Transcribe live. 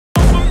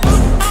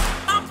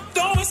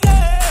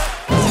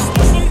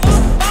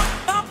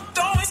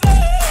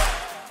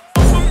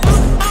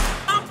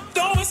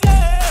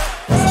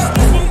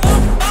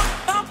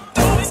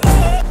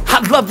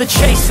the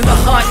chase and the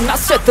hunt, and I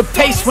set the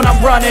pace when I'm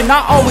running.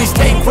 I always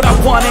take what I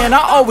want and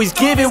I always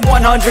give it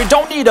 100.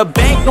 Don't need a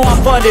bank, no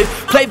I'm funded.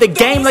 Play the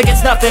game like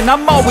it's nothing.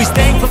 I'm always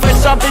thankful for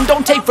something.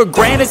 Don't take for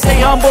granted,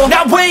 stay humble.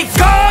 Now wake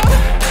up!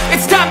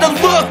 It's time to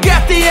look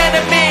at the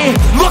enemy.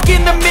 Look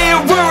in the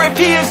mirror if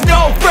he is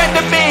no friend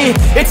to me.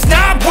 It's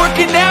not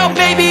working out,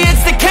 maybe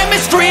it's the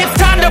chemistry. It's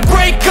time to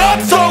break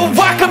up so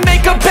I can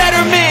make a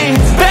better me.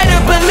 Better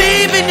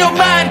believe in your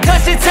mind,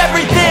 cause it's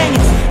everything.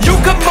 You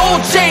can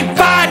mold, shape,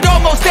 find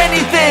almost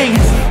anything.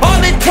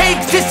 All it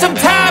takes is some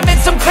time and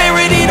some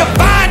clarity to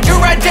find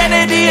your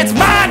identity. It's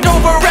mind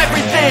over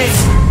everything.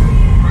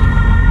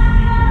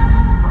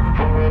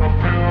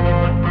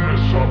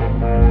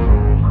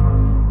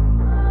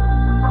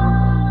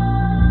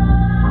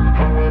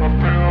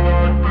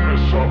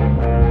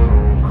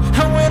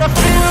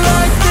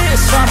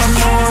 I'm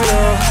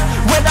immortal.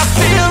 When I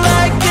feel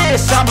like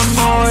this, I'm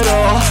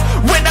immortal.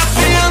 When I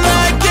feel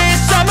like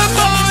this, I'm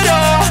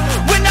immortal.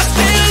 When I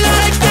feel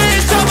like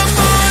this, I'm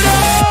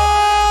immortal.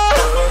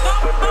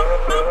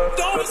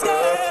 Don't stop.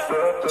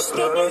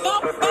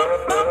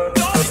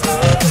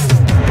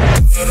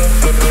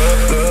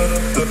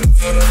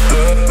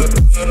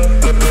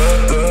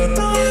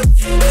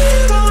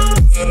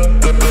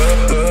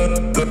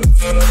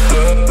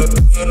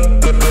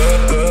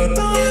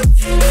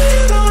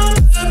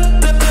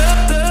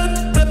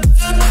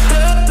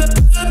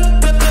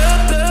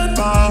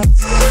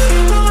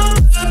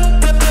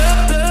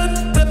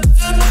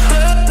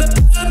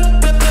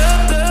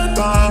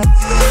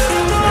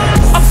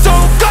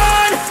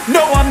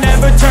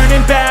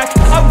 Turning back,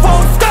 I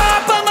won't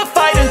stop, I'ma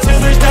fight until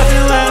there's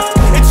nothing left.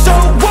 It's so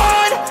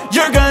on,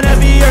 you're gonna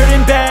be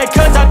hurting bad,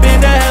 cause I've been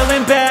to hell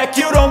and back.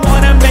 You don't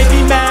wanna make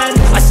me mad,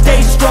 I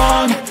stay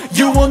strong,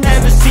 you will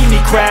never see me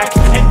crack.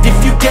 And if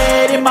you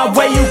get in my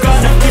way, you're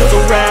gonna feel the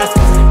wrath.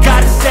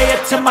 Gotta say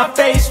it to my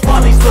face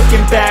while he's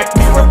looking back.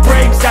 Mirror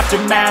breaks after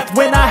math,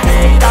 when I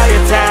hate I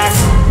attack.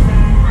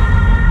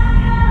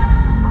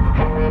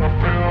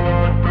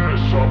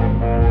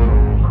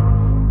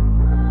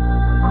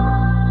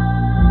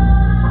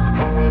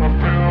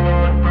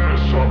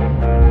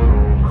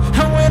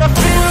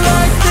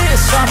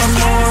 I'm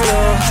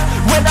immortal.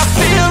 When I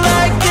feel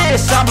like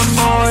this, I'm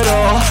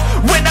immortal.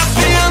 When I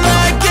feel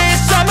like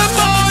this, I'm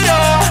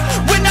immortal.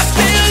 When I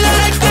feel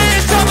like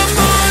this, I'm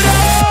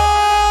immortal.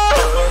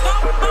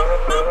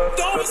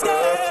 Don't be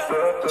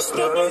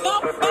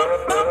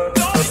scared.